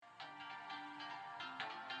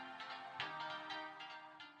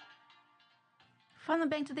From the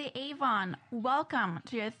bank to the Avon, welcome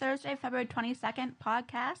to your Thursday, February 22nd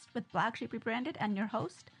podcast with Black Sheep Rebranded and your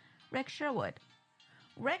host, Rick Sherwood.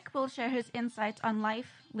 Rick will share his insights on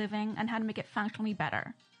life, living, and how to make it functionally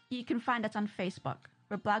better. You can find us on Facebook.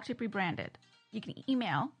 We're Black Sheep Rebranded. You can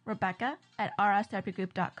email Rebecca at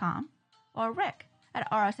rstherapygroup.com or Rick at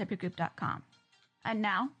rstherapygroup.com. And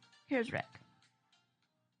now, here's Rick.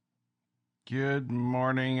 Good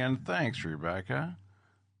morning, and thanks, Rebecca.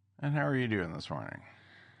 And how are you doing this morning?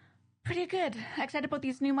 Pretty good. Excited about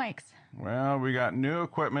these new mics. Well, we got new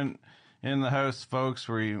equipment in the house, folks.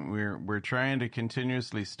 We're trying to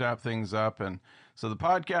continuously step things up, and so the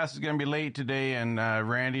podcast is going to be late today. And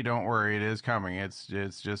Randy, don't worry, it is coming. It's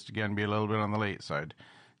just going to be a little bit on the late side.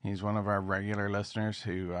 He's one of our regular listeners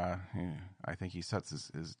who I think he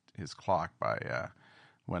sets his clock by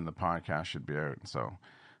when the podcast should be out. So,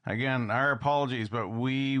 again, our apologies, but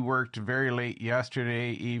we worked very late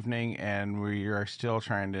yesterday evening, and we are still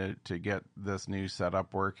trying to get this new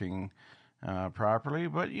setup working properly.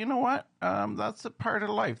 But you know what? That's a part of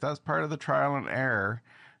life. That's part of the trial and error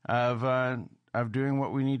of doing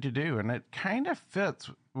what we need to do, and it kind of fits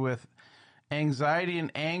with anxiety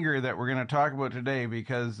and anger that we're going to talk about today,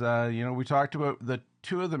 because we talked about the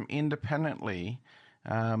two of them independently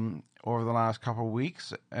over the last couple of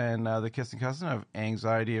weeks, and the kissing cousin of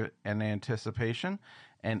anxiety and anticipation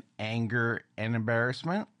and anger and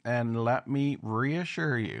embarrassment. And let me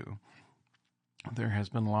reassure you, there has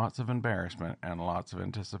been lots of embarrassment and lots of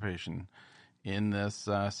anticipation in this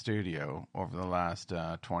studio over the last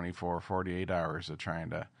 24, 48 hours of trying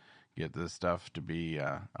to get this stuff to be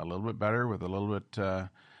a little bit better with a little bit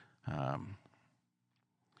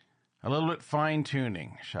fine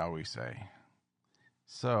tuning, shall we say.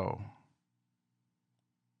 So,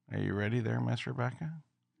 are you ready there, Miss Rebecca?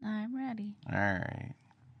 I'm ready. All right.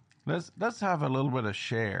 Let's have a little bit of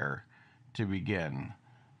Cher to begin.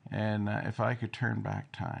 And if I could turn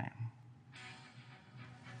back time.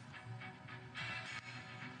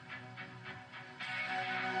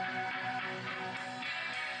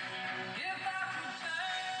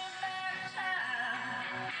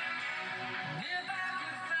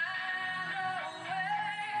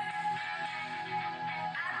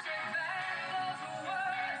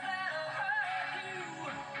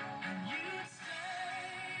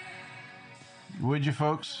 Would you,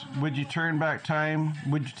 folks? Would you turn back time?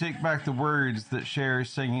 Would you take back the words that Cher is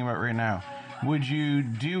singing about right now? Would you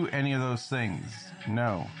do any of those things?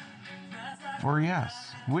 No. Or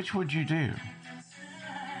yes? Which would you do?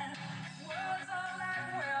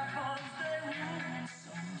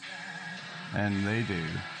 And they do.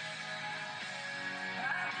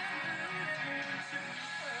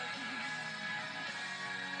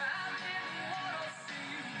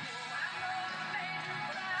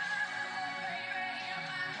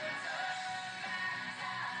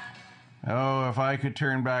 Oh, if I could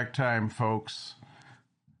turn back time, folks,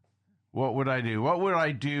 what would I do? What would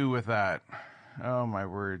I do with that? Oh, my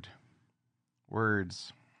word.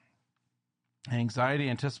 Words. Anxiety,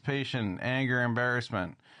 anticipation, anger,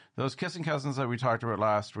 embarrassment. Those kissing cousins that we talked about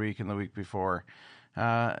last week and the week before.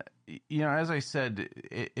 As I said,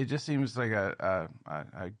 it just seems like a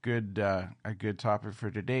good topic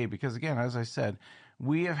for today, because, again, as I said,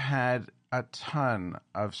 we have had a ton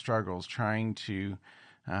of struggles trying to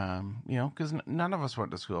because none of us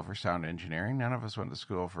went to school for sound engineering. None of us went to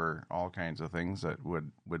school for all kinds of things that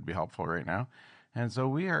would be helpful right now. And so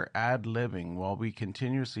we are ad-libbing while we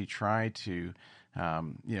continuously try to,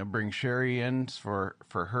 bring Sherry in for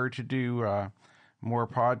her to do more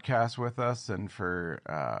podcasts with us, and for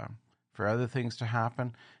other things to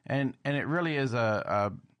happen. And it really is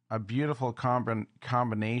a beautiful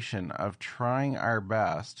combination of trying our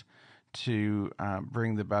best to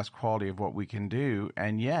bring the best quality of what we can do.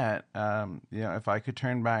 And yet, if I could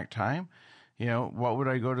turn back time, what would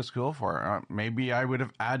I go to school for? Maybe I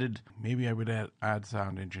would add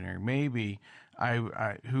sound engineering. Maybe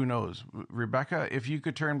who knows? Rebecca, if you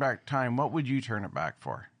could turn back time, what would you turn it back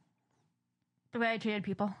for? The way I treated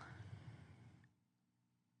people.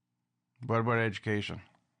 What about education?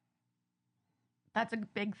 That's a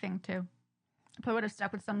big thing too. I probably would have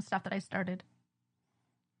stuck with some stuff that I started.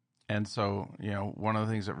 And so, one of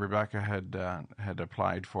the things that Rebecca had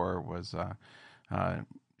applied for was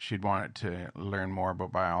she'd wanted to learn more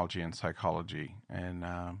about biology and psychology. And,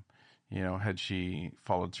 had she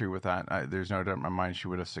followed through with that, there's no doubt in my mind she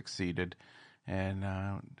would have succeeded. And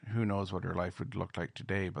who knows what her life would look like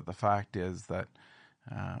today. But the fact is that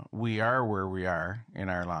we are where we are in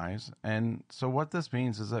our lives. And so what this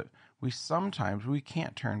means is that we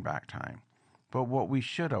can't turn back time. But what we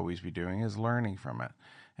should always be doing is learning from it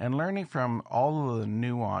and learning from all of the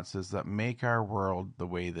nuances that make our world the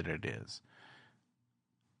way that it is.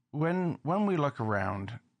 When we look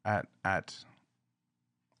around at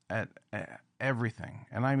everything,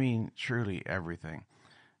 and I mean truly everything,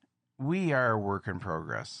 we are a work in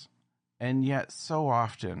progress. And yet so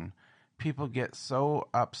often people get so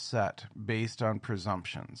upset based on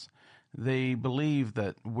presumptions. They believe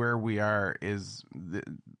that where we are is the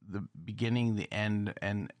beginning, the end,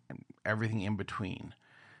 and everything in between.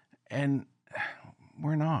 And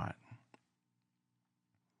we're not.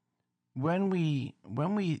 When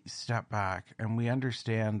we step back and we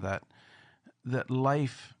understand that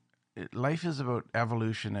life is about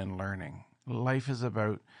evolution and learning. Life is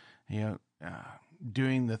about,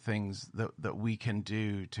 doing the things that we can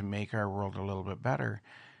do to make our world a little bit better.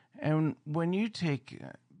 And when you take,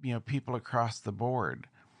 people across the board,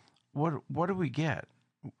 what do we get?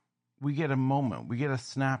 We get a moment. We get a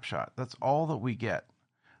snapshot. That's all that we get.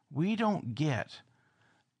 We don't get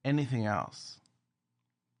anything else.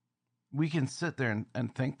 We can sit there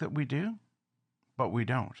and think that we do, but we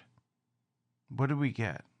don't. What do we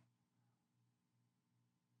get?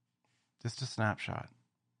 Just a snapshot.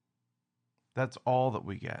 That's all that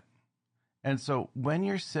we get. And so when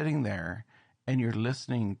you're sitting there and you're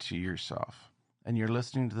listening to yourself and you're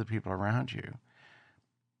listening to the people around you,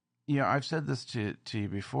 I've said this to you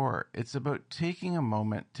before. It's about taking a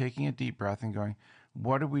moment, taking a deep breath and going,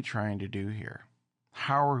 what are we trying to do here?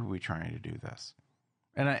 How are we trying to do this?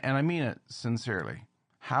 And I mean it sincerely.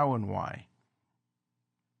 How and why?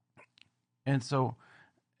 And so,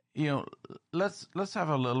 let's have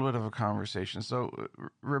a little bit of a conversation. So,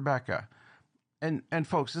 Rebecca, and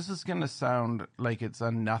folks, this is going to sound like it's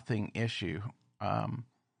a nothing issue.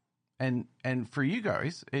 And for you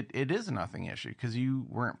guys, it is a nothing issue because you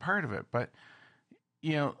weren't part of it. But,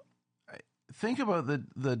 think about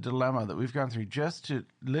the dilemma that we've gone through just to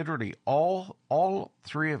literally all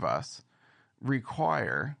three of us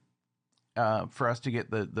require for us to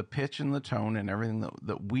get the pitch and the tone and everything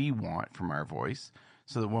that we want from our voice,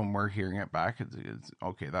 so that when we're hearing it back, it's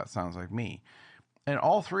okay, that sounds like me. And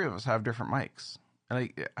all three of us have different mics.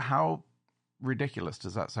 And how ridiculous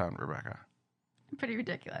does that sound, Rebecca? Pretty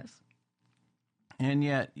ridiculous. And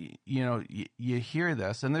yet, you hear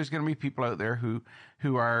this, and there's going to be people out there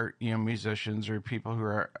who are, musicians, or people who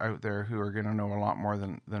are out there who are going to know a lot more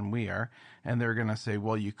than we are. And they're going to say,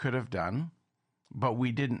 well, you could have done, but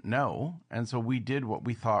we didn't know. And so we did what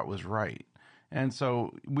we thought was right. And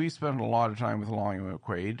so we spent a lot of time with Lonnie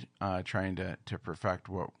McQuaid trying to perfect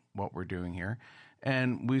what we're doing here.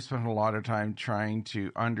 And we spent a lot of time trying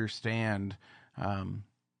to understand,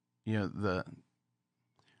 the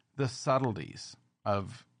subtleties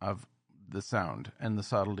of the sound and the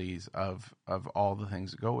subtleties of all the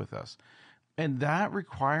things that go with us. And that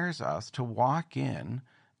requires us to walk in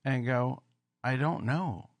and go, I don't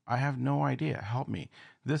know. I have no idea. Help me.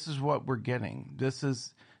 This is what we're getting. This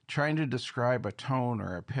is trying to describe a tone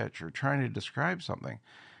or a pitch or trying to describe something.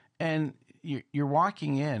 And you're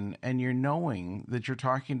walking in and you're knowing that you're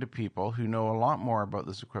talking to people who know a lot more about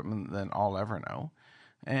this equipment than I'll ever know.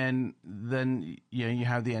 And then you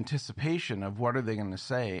have the anticipation of what are they going to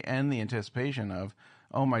say, and the anticipation of,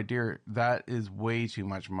 oh my dear, that is way too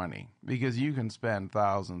much money, because you can spend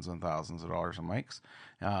thousands and thousands of dollars on mics.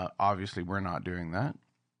 Obviously, we're not doing that.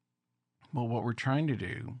 But what we're trying to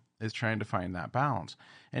do is trying to find that balance.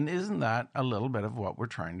 And isn't that a little bit of what we're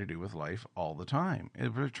trying to do with life all the time?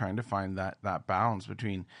 We're trying to find that balance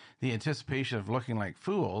between the anticipation of looking like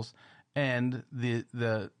fools and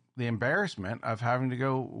the embarrassment of having to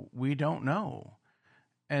go, we don't know.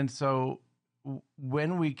 And so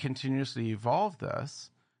when we continuously evolve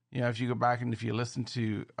this, if you go back and if you listen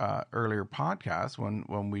to earlier podcasts,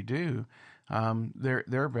 when we do,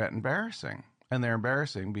 they're a bit embarrassing. And they're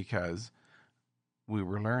embarrassing because we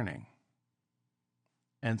were learning.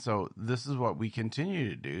 And so this is what we continue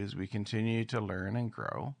to do, is we continue to learn and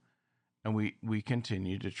grow, and we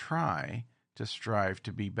continue to try to strive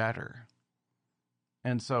to be better.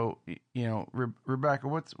 And so, Rebecca,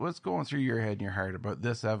 what's going through your head and your heart about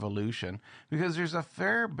this evolution? Because there's a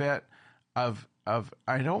fair bit of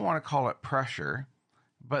I don't want to call it pressure,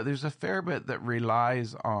 but there's a fair bit that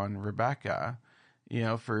relies on Rebecca,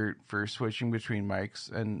 for switching between mics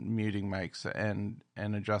and muting mics and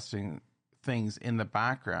adjusting things in the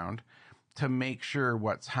background to make sure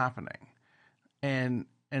what's happening. And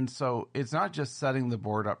so it's not just setting the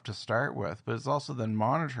board up to start with, but it's also then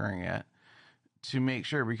monitoring it to make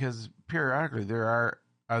sure, because periodically there are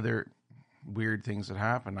other weird things that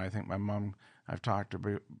happen. I think my mom, I've talked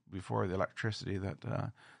about before, the electricity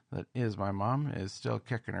that that is my mom is still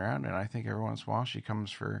kicking around, and I think every once in a while she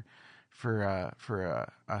comes for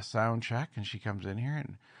a sound check, and she comes in here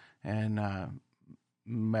and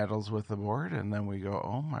meddles with the board, and then we go,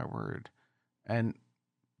 oh my word, and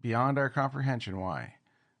beyond our comprehension why.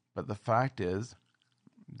 But the fact is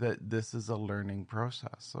that this is a learning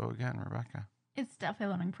process. So again, Rebecca, It's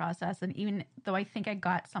definitely a learning process, and even though I think I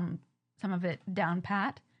got some of it down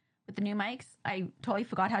pat with the new mics, I totally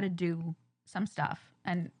forgot how to do some stuff,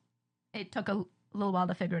 and it took a little while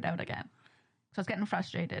to figure it out again. So I was getting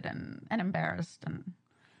frustrated and embarrassed, and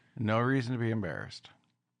no reason to be embarrassed,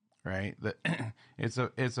 right? That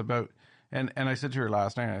it's about, and I said to her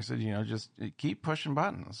last night, I said, just keep pushing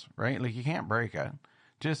buttons, right? Like, you can't break it.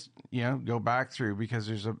 Just, go back through, because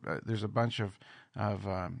there's a bunch of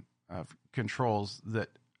controls that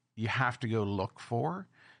you have to go look for.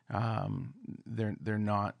 They're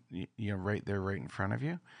not, right there, right in front of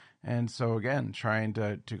you. And so again, trying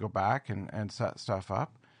to go back and set stuff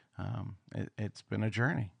up, it's been a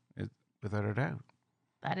journey, without a doubt.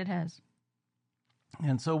 that it has.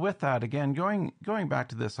 And so with that, again, going back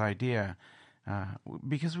to this idea,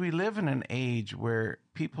 because we live in an age where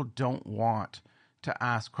people don't want to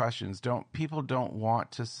ask questions, people don't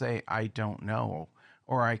want to say, I don't know,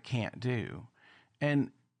 or I can't do.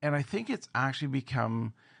 And I think it's actually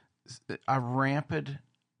become a rampant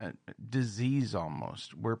disease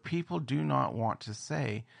almost, where people do not want to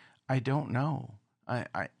say, I don't know.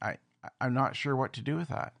 I'm not sure what to do with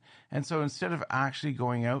that. And so instead of actually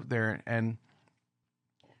going out there and,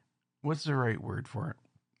 what's the right word for it?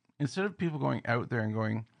 Instead of people going out there and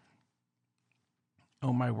going,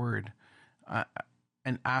 oh my word,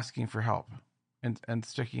 and asking for help and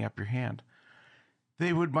sticking up your hand,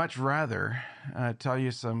 they would much rather tell you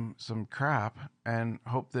some crap and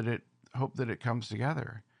hope that it comes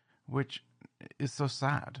together, which is so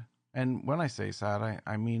sad. And when I say sad,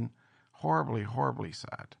 I mean horribly, horribly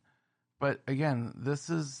sad. But again, this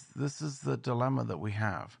is the dilemma that we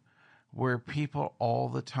have, where people all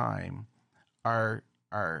the time are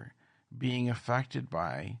being affected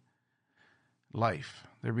by life.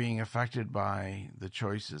 They're being affected by the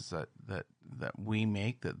choices that we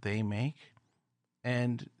make, that they make.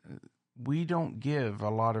 And we don't give a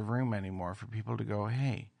lot of room anymore for people to go,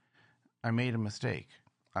 hey, I made a mistake.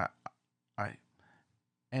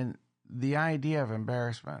 And the idea of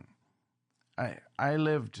embarrassment, I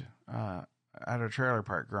lived at a trailer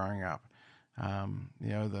park growing up.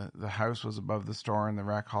 The house was above the store and the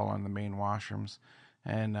rec hall and the main washrooms.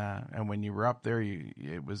 And when you were up there,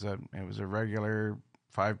 it was a regular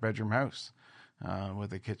 5-bedroom house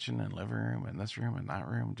with a kitchen and living room and this room and that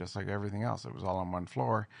room, just like everything else. It was all on one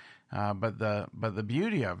floor. But the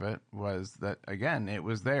beauty of it was that, again, it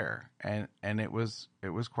was there and it was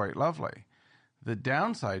quite lovely. The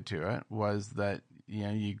downside to it was that,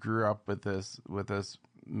 you grew up with this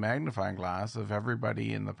magnifying glass of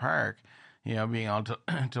everybody in the park, being able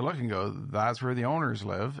to look and go, that's where the owners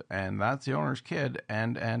live, and that's the owner's kid,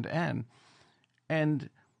 and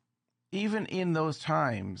even in those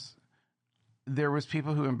times, there was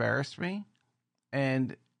people who embarrassed me,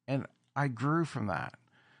 and I grew from that.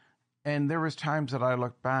 And there was times that I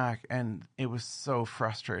looked back, and it was so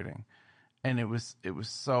frustrating, and it was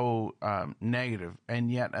so negative, and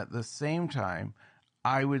yet at the same time,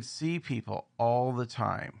 I would see people all the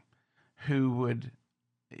time who would,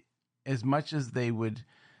 as much as they would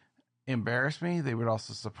embarrass me, they would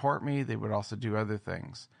also support me. They would also do other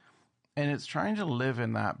things. And it's trying to live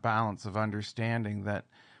in that balance of understanding that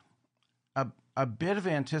a bit of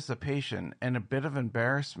anticipation and a bit of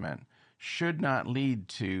embarrassment should not lead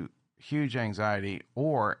to huge anxiety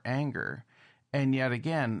or anger. And yet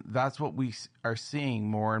again, that's what we are seeing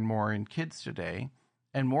more and more in kids today,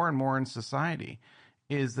 and more in society,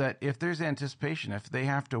 is that if there's anticipation, if they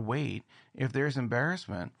have to wait, if there's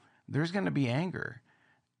embarrassment, there's going to be anger.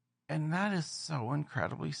 And that is so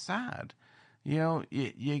incredibly sad. You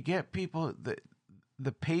get people,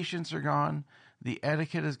 the patience are gone, the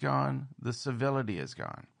etiquette is gone, the civility is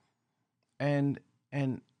gone. And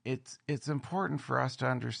it's important for us to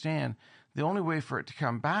understand the only way for it to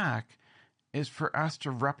come back is for us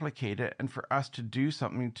to replicate it and for us to do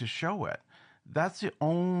something to show it. That's the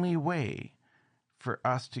only way for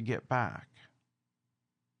us to get back.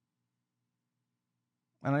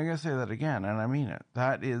 And I'm going to say that again, and I mean it.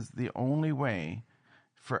 That is the only way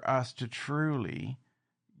for us to truly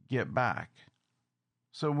get back.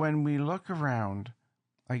 So when we look around,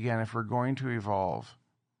 again, if we're going to evolve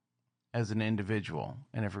as an individual,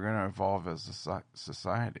 and if we're going to evolve as a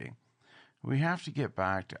society, we have to get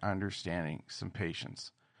back to understanding some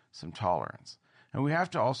patience, some tolerance. And we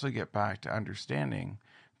have to also get back to understanding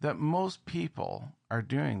that most people are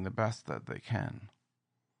doing the best that they can.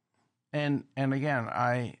 And again,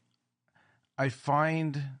 I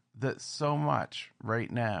find that so much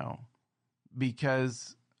right now,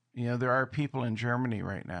 because, there are people in Germany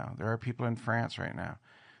right now. There are people in France right now,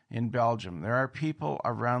 in Belgium. There are people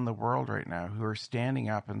around the world right now who are standing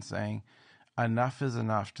up and saying enough is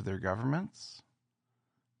enough to their governments.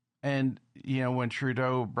 And, when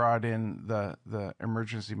Trudeau brought in the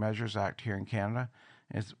Emergency Measures Act here in Canada,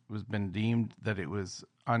 it was been deemed that it was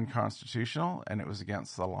unconstitutional and it was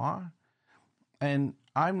against the law. And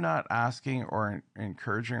I'm not asking or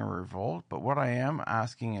encouraging a revolt, but what I am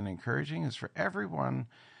asking and encouraging is for everyone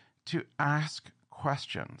to ask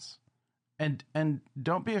questions. And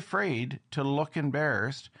don't be afraid to look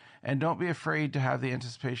embarrassed, and don't be afraid to have the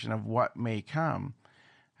anticipation of what may come.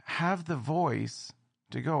 Have the voice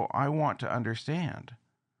to go, I want to understand.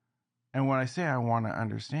 And when I say I want to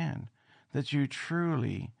understand, that you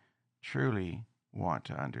truly, truly want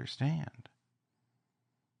to understand.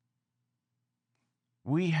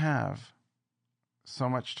 We have so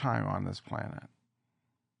much time on this planet,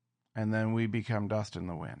 and then we become dust in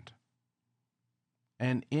the wind.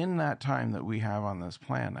 And in that time that we have on this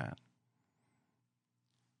planet,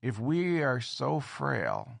 if we are so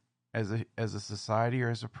frail as a society or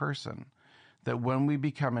as a person, that when we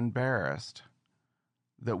become embarrassed,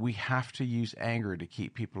 that we have to use anger to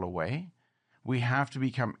keep people away, we have to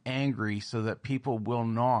become angry so that people will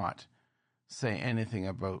not say anything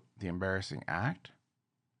about the embarrassing act,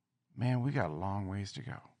 man, we got a long ways to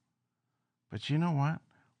go. But you know what?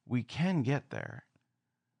 We can get there.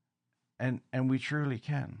 And we truly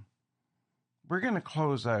can. We're going to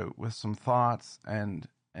close out with some thoughts and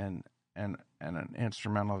an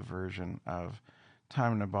instrumental version of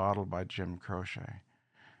Time in a Bottle by Jim Croce.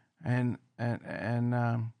 And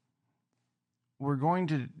we're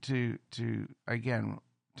going to again,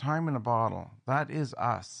 time in a bottle. That is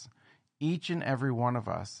us. Each and every one of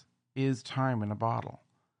us is time in a bottle.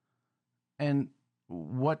 And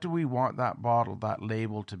what do we want that bottle, that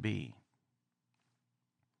label to be?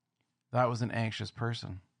 That was an anxious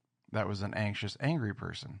person. That was an anxious, angry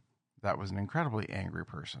person. That was an incredibly angry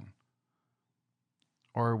person.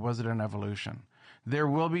 Or was it an evolution? There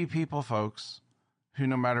will be people, folks, who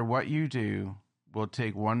no matter what you do, will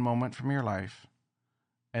take one moment from your life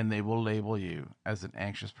and they will label you as an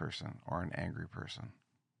anxious person or an angry person.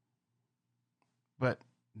 But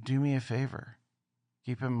do me a favor.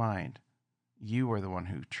 Keep in mind, you are the one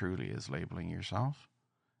who truly is labeling yourself,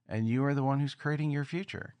 and you are the one who's creating your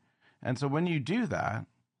future. And so when you do that,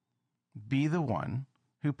 be the one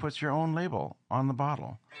who puts your own label on the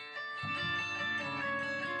bottle.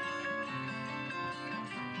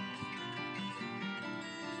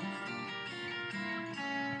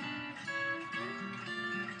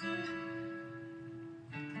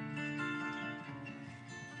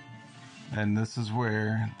 And this is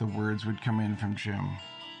where the words would come in from Jim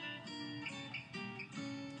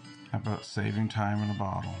about saving time in a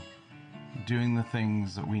bottle, doing the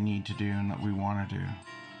things that we need to do and that we want to do.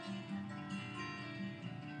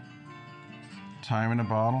 Time in a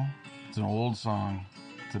Bottle, it's an old song.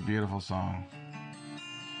 It's a beautiful song.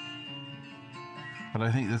 But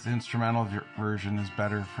I think this instrumental version is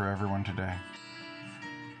better for everyone today.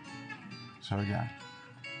 So again,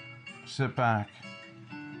 sit back,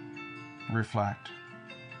 reflect,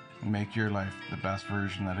 and make your life the best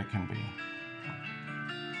version that it can be.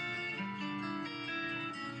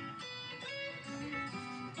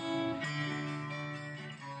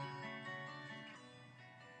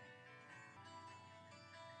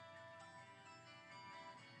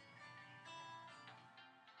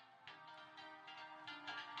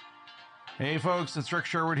 Hey folks, it's Rick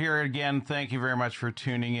Sherwood here again. Thank you very much for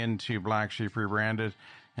tuning in to Black Sheep Rebranded.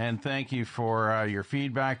 And thank you for your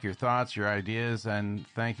feedback, your thoughts, your ideas. And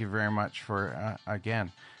thank you very much for,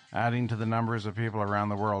 again, adding to the numbers of people around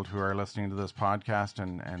the world who are listening to this podcast.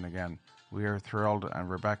 And again, we are thrilled. And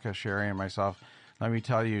Rebecca, Sherry, and myself, let me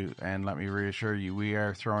tell you and let me reassure you, we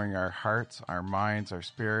are throwing our hearts, our minds, our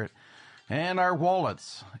spirit, and our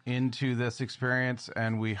wallets into this experience,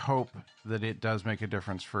 and we hope that it does make a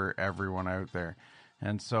difference for everyone out there.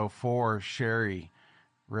 And so for Sherry,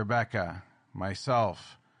 Rebecca,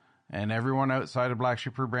 myself, and everyone outside of Black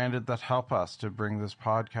Sheep Rebranded that help us to bring this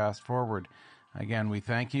podcast forward, again, we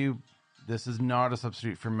thank you. This is not a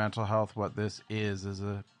substitute for mental health. What this is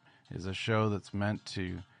a show that's meant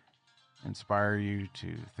to inspire you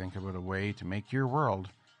to think about a way to make your world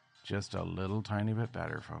just a little tiny bit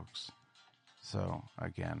better, folks. So,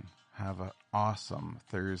 again, have an awesome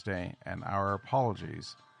Thursday, and our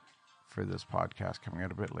apologies for this podcast coming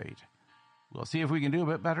out a bit late. We'll see if we can do a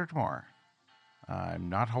bit better tomorrow. I'm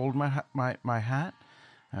not holding my hat,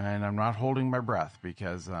 and I'm not holding my breath,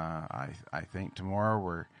 because I think tomorrow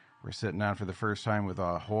we're sitting down for the first time with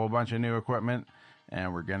a whole bunch of new equipment,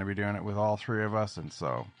 and we're going to be doing it with all three of us. And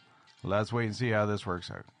so let's wait and see how this works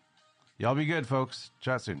out. Y'all be good, folks.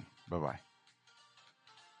 Chat soon. Bye-bye.